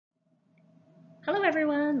Hello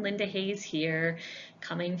everyone, Linda Hayes here,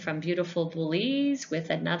 coming from beautiful Belize with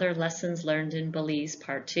another Lessons Learned in Belize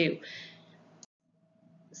Part 2.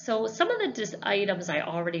 So some of the items I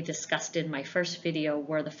already discussed in my first video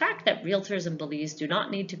were the fact that realtors in Belize do not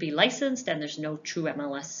need to be licensed and there's no true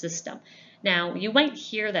MLS system. Now, you might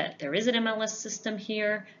hear that there is an MLS system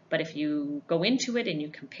here, but if you go into it and you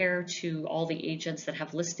compare to all the agents that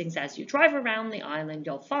have listings as you drive around the island,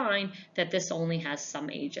 you'll find that this only has some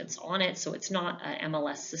agents on it, so it's not an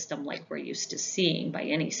MLS system like we're used to seeing by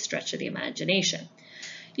any stretch of the imagination.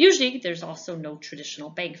 Usually, there's also no traditional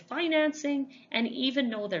bank financing, and even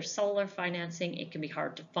though there's seller financing, it can be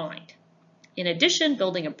hard to find. In addition,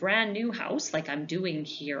 building a brand new house, like I'm doing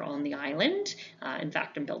here on the island, in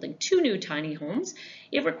fact, I'm building 2 new tiny homes,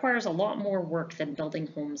 it requires a lot more work than building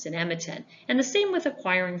homes in Edmonton, and the same with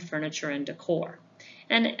acquiring furniture and decor.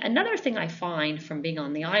 And another thing I find from being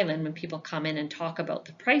on the island when people come in and talk about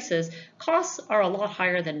the prices, costs are a lot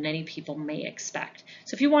higher than many people may expect.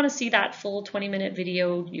 So if you want to see that full 20-minute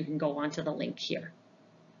video, you can go onto the link here.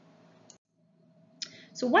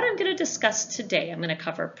 So what I'm going to discuss today, I'm going to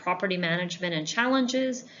cover property management and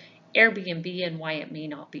challenges, Airbnb and why it may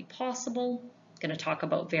not be possible. I'm going to talk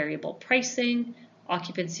about variable pricing,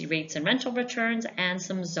 occupancy rates and rental returns, and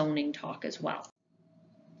some zoning talk as well.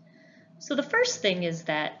 So the first thing is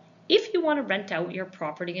that if you want to rent out your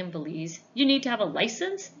property in Belize, you need to have a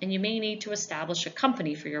license and you may need to establish a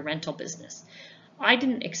company for your rental business. I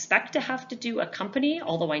didn't expect to have to do a company,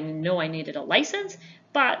 although I know I needed a license,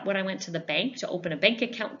 but when I went to the bank to open a bank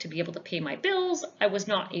account to be able to pay my bills, I was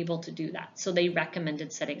not able to do that. So they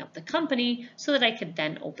recommended setting up the company so that I could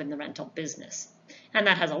then open the rental business. And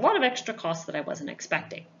that has a lot of extra costs that I wasn't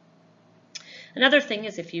expecting. Another thing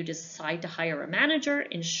is if you decide to hire a manager,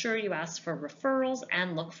 ensure you ask for referrals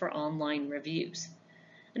and look for online reviews.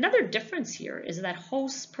 Another difference here is that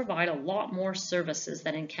hosts provide a lot more services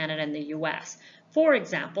than in Canada and the US. For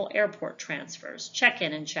example, airport transfers,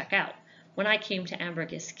 check-in and check-out. When I came to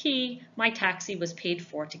Ambergris Caye, my taxi was paid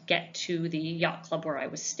for to get to the yacht club where I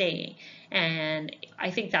was staying. And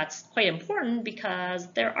I think that's quite important because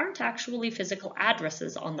there aren't actually physical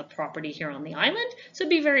addresses on the property here on the island. So it'd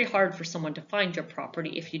be very hard for someone to find your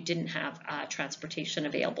property if you didn't have transportation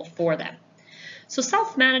available for them. So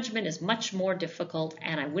self-management is much more difficult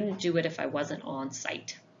and I wouldn't do it if I wasn't on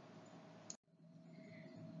site.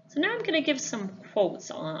 So now I'm going to give some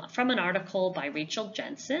quotes from an article by Rachel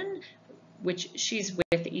Jensen, which she's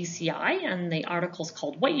with ECI, and the article is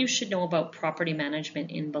called What You Should Know About Property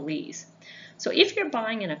Management in Belize. So if you're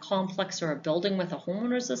buying in a complex or a building with a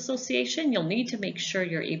homeowners association, you'll need to make sure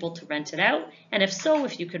you're able to rent it out, and if so,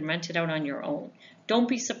 if you can rent it out on your own. Don't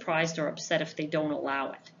be surprised or upset if they don't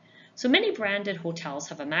allow it. So many branded hotels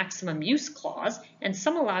have a maximum use clause, and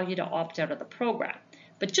some allow you to opt out of the program.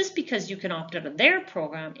 But just because you can opt out of their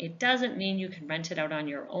program, it doesn't mean you can rent it out on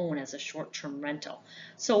your own as a short-term rental.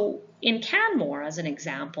 So in Canmore, as an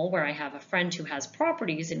example, where I have a friend who has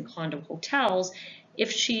properties in condo hotels,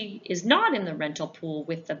 if she is not in the rental pool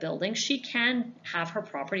with the building, she can have her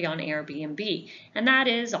property on Airbnb. And that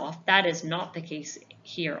is not the case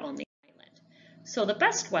here on the island. So the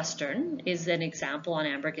Best Western is an example on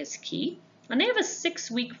Ambergris Caye. And they have a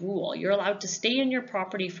 6-week rule. You're allowed to stay in your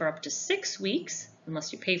property for up to 6 weeks,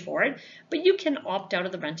 unless you pay for it, but you can opt out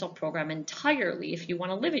of the rental program entirely if you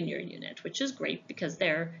want to live in your unit, which is great because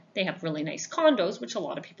they have really nice condos, which a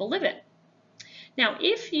lot of people live in. Now,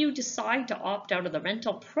 if you decide to opt out of the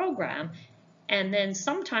rental program, and then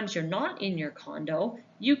sometimes you're not in your condo,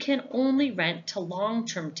 you can only rent to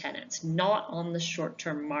long-term tenants, not on the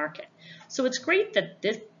short-term market. So it's great that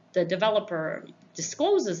the developer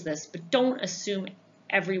discloses this, but don't assume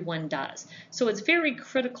everyone does. So it's very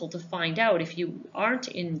critical to find out if you aren't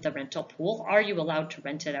in the rental pool, are you allowed to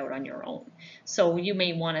rent it out on your own? So you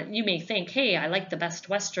may think, hey, I like the Best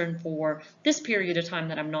Western for this period of time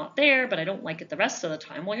that I'm not there, but I don't like it the rest of the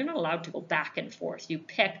time. Well, you're not allowed to go back and forth. You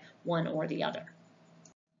pick one or the other.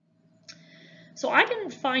 So I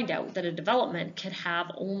didn't find out that a development could have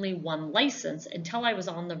only one license until I was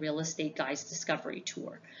on the Real Estate Guys Discovery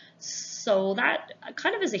Tour. So that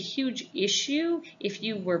kind of is a huge issue if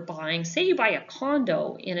you were buying, say you buy a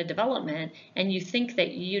condo in a development and you think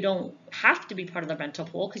that you don't have to be part of the rental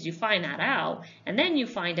pool because you find that out, and then you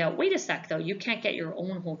find out, wait a sec though, you can't get your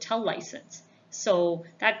own hotel license. So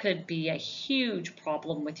that could be a huge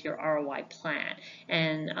problem with your ROI plan.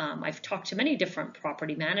 And I've talked to many different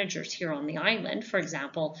property managers here on the island. For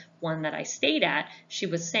example, one that I stayed at, she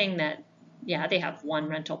was saying that Yeah, they have one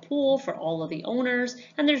rental pool for all of the owners,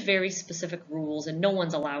 and there's very specific rules, and no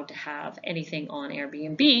one's allowed to have anything on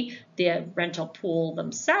Airbnb. The rental pool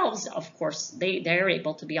themselves, of course, they're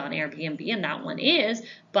able to be on Airbnb, and that one is,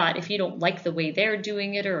 but if you don't like the way they're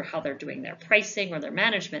doing it or how they're doing their pricing or their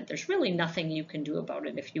management, there's really nothing you can do about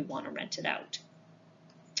it if you want to rent it out.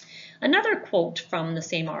 Another quote from the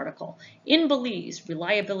same article: in Belize,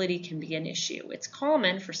 reliability can be an issue. It's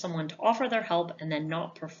common for someone to offer their help and then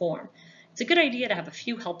not perform. It's a good idea to have a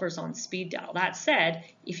few helpers on speed dial. That said,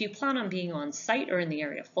 if you plan on being on site or in the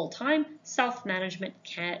area full time, self-management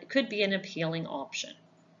could be an appealing option.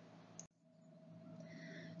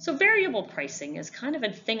 So variable pricing is kind of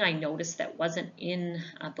a thing I noticed that wasn't in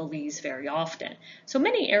Belize very often. So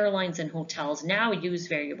many airlines and hotels now use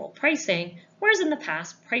variable pricing, whereas in the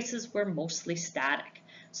past prices were mostly static.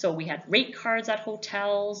 So we had rate cards at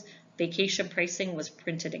hotels, vacation pricing was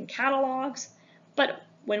printed in catalogs, but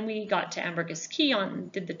when we got to Ambergris Caye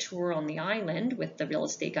did the tour on the island with the Real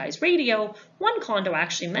Estate Guys radio, one condo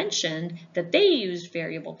actually mentioned that they use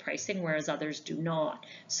variable pricing, whereas others do not.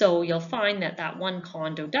 So you'll find that that one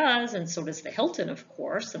condo does, and so does the Hilton, of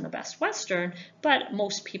course, and the Best Western, but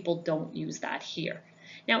most people don't use that here.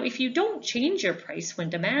 Now, if you don't change your price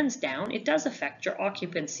when demand's down, it does affect your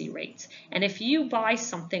occupancy rates. And if you buy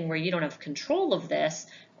something where you don't have control of this,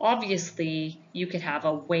 obviously you could have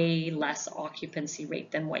a way less occupancy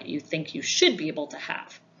rate than what you think you should be able to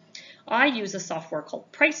have. I use a software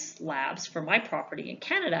called Price Labs for my property in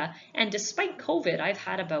Canada, and despite COVID, I've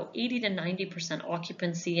had about 80 to 90%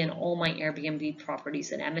 occupancy in all my Airbnb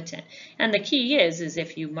properties in Edmonton. And the key is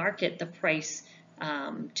if you market the price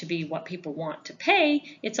to be what people want to pay,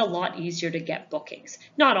 it's a lot easier to get bookings.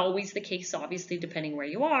 Not always the case, obviously, depending where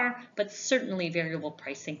you are, but certainly variable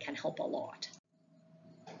pricing can help a lot.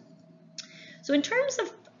 So in terms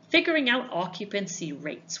of figuring out occupancy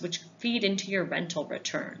rates, which feed into your rental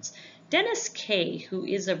returns, Dennis Kay, who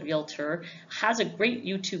is a realtor, has a great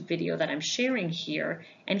YouTube video that I'm sharing here,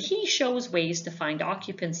 and he shows ways to find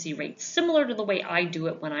occupancy rates similar to the way I do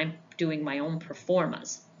it when I'm doing my own pro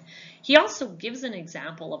formas. He also gives an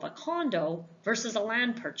example of a condo versus a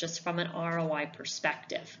land purchase from an ROI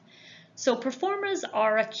perspective. So pro formas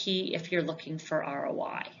are a key if you're looking for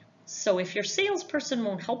ROI. So if your salesperson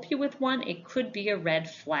won't help you with one, it could be a red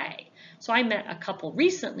flag. So I met a couple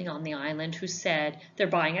recently on the island who said they're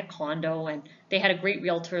buying a condo and they had a great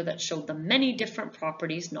realtor that showed them many different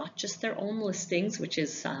properties, not just their own listings, which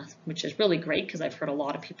is really great because I've heard a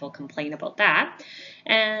lot of people complain about that.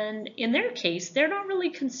 And in their case, they're not really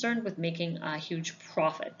concerned with making a huge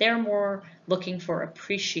profit. They're more looking for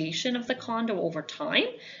appreciation of the condo over time,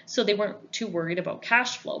 so they weren't too worried about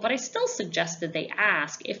cash flow. But I still suggested they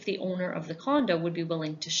ask if the owner of the condo would be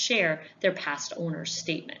willing to share their past owner's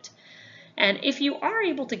statement. And if you are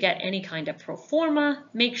able to get any kind of pro forma,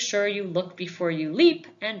 make sure you look before you leap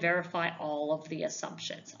and verify all of the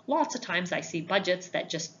assumptions. Lots of times I see budgets that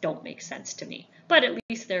just don't make sense to me, but at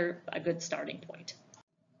least they're a good starting point.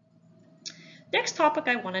 Next topic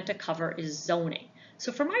I wanted to cover is zoning.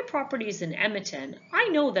 So for my properties in Edmonton, I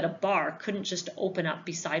know that a bar couldn't just open up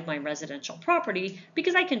beside my residential property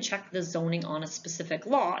because I can check the zoning on a specific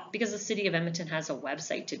lot because the City of Edmonton has a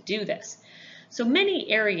website to do this. So many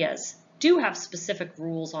areas do have specific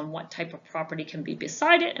rules on what type of property can be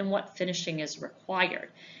beside it and what finishing is required.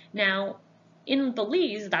 Now, in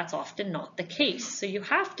Belize, that's often not the case. So you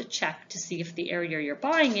have to check to see if the area you're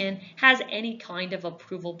buying in has any kind of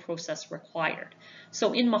approval process required.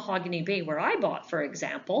 So in Mahogany Bay, where I bought, for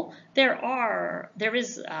example, there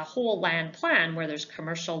is a whole land plan where there's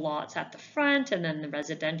commercial lots at the front and then the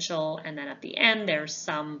residential, and then at the end there's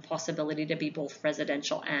some possibility to be both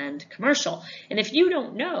residential and commercial. And if you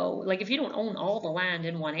don't know, like if you don't own all the land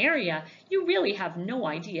in one area, you really have no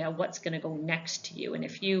idea what's going to go next to you. And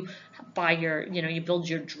if you buy you build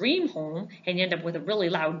your dream home and you end up with a really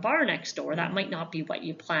loud bar next door, that might not be what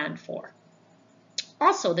you planned for.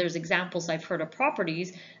 Also, there's examples I've heard of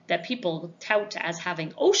properties that people tout as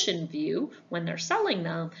having ocean view when they're selling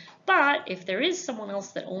them, but if there is someone else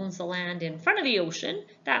that owns the land in front of the ocean,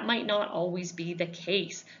 that might not always be the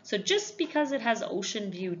case. So just because it has ocean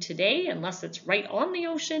view today, unless it's right on the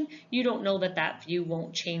ocean, you don't know that that view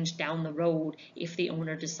won't change down the road if the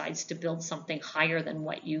owner decides to build something higher than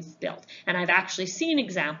what you've built. And I've actually seen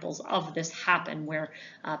examples of this happen where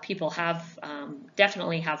people have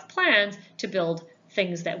definitely have plans to build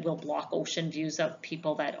things that will block ocean views of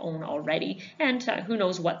people that own already, and who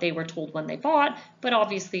knows what they were told when they bought, but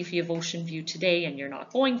obviously if you have ocean view today and you're not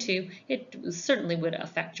going to, it certainly would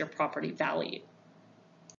affect your property value.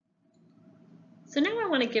 So now I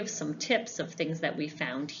want to give some tips of things that we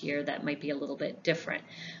found here that might be a little bit different.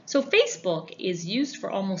 So Facebook is used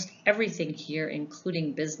for almost everything here,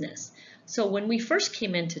 including business. So when we first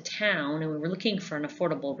came into town and we were looking for an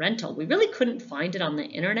affordable rental, we really couldn't find it on the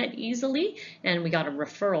internet easily, and we got a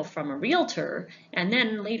referral from a realtor. And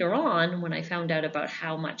then later on, when I found out about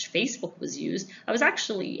how much Facebook was used, I was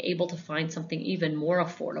actually able to find something even more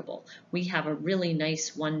affordable. We have a really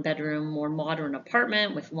nice one-bedroom, more modern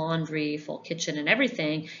apartment with laundry, full kitchen and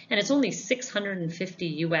everything, and it's only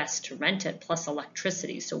 $650 US to rent it plus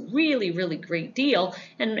electricity. So really, really great deal.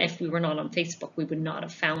 And if we were not on Facebook, we would not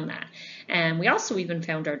have found that. And we also even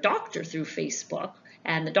found our doctor through Facebook.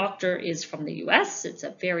 And the doctor is from the US. It's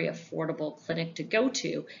a very affordable clinic to go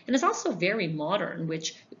to. And it's also very modern,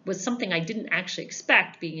 which was something I didn't actually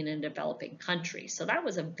expect being in a developing country. So that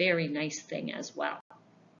was a very nice thing as well.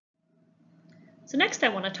 So next I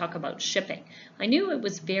want to talk about shipping. I knew it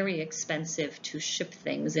was very expensive to ship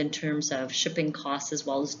things in terms of shipping costs as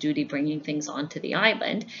well as duty bringing things onto the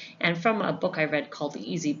island. And from a book I read called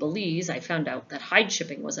Easy Belize, I found out that hide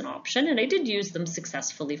shipping was an option, and I did use them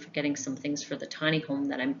successfully for getting some things for the tiny home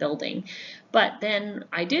that I'm building. But then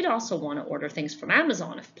I did also want to order things from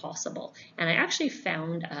Amazon if possible. And I actually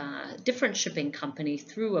found a different shipping company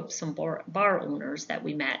through some bar owners that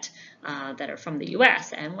we met that are from the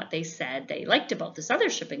US. And what they said they liked about this other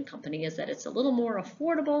shipping company is that it's a little more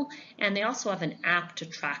affordable, and they also have an app to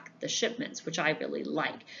track the shipments, which I really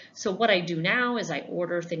like. So what I do now is I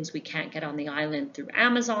order things we can't get on the island through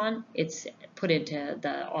Amazon. It's put into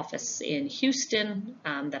the office in Houston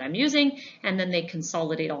that I'm using, and then they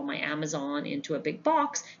consolidate all my Amazon into a big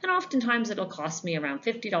box, and oftentimes it'll cost me around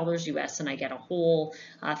 $50 US, and I get a whole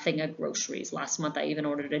thing of groceries. Last month I even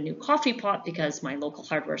ordered a new coffee pot because my local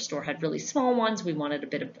hardware store had really small ones. We wanted a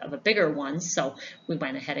bit of a bigger one, so we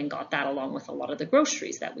went ahead and got that along with a lot of the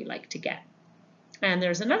groceries that we like to get. And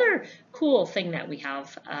there's another cool thing that we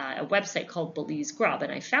have, a website called Belize Grub,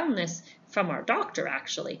 and I found this from our doctor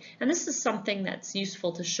actually. And this is something that's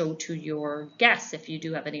useful to show to your guests if you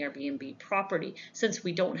do have an Airbnb property. Since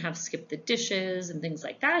we don't have skip the dishes and things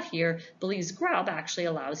like that here, Belize Grub actually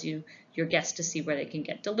allows your guests to see where they can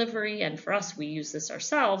get delivery. And for us, we use this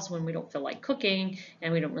ourselves when we don't feel like cooking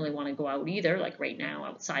and we don't really want to go out either. Like right now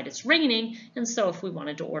outside it's raining, and so if we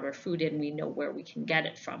wanted to order food in, we know where we can get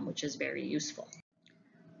it from, which is very useful.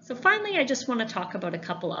 So finally, I just want to talk about a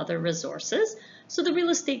couple other resources. So the real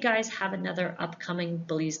estate guys have another upcoming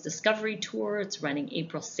Belize Discovery Tour. It's running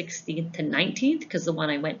April 16th to 19th because the one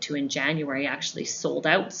I went to in January actually sold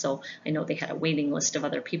out. So I know they had a waiting list of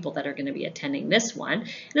other people that are going to be attending this one.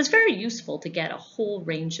 And it's very useful to get a whole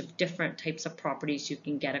range of different types of properties you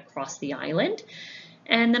can get across the island.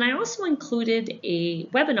 And then I also included a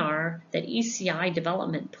webinar that ECI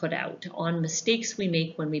Development put out on mistakes we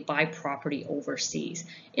make when we buy property overseas.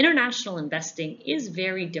 International investing is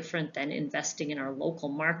very different than investing in our local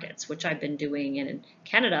markets, which I've been doing in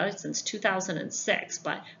Canada since 2006.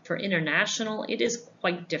 But for international, it is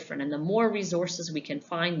quite different. And the more resources we can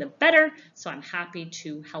find, the better. So I'm happy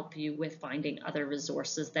to help you with finding other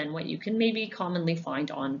resources than what you can maybe commonly find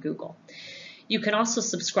on Google. You can also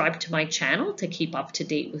subscribe to my channel to keep up to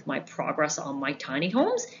date with my progress on my tiny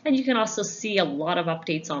homes, and you can also see a lot of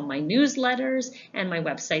updates on my newsletters, and my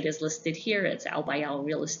website is listed here. It's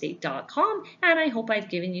lbylrealestate.com, and I hope I've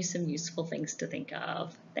given you some useful things to think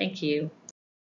of. Thank you.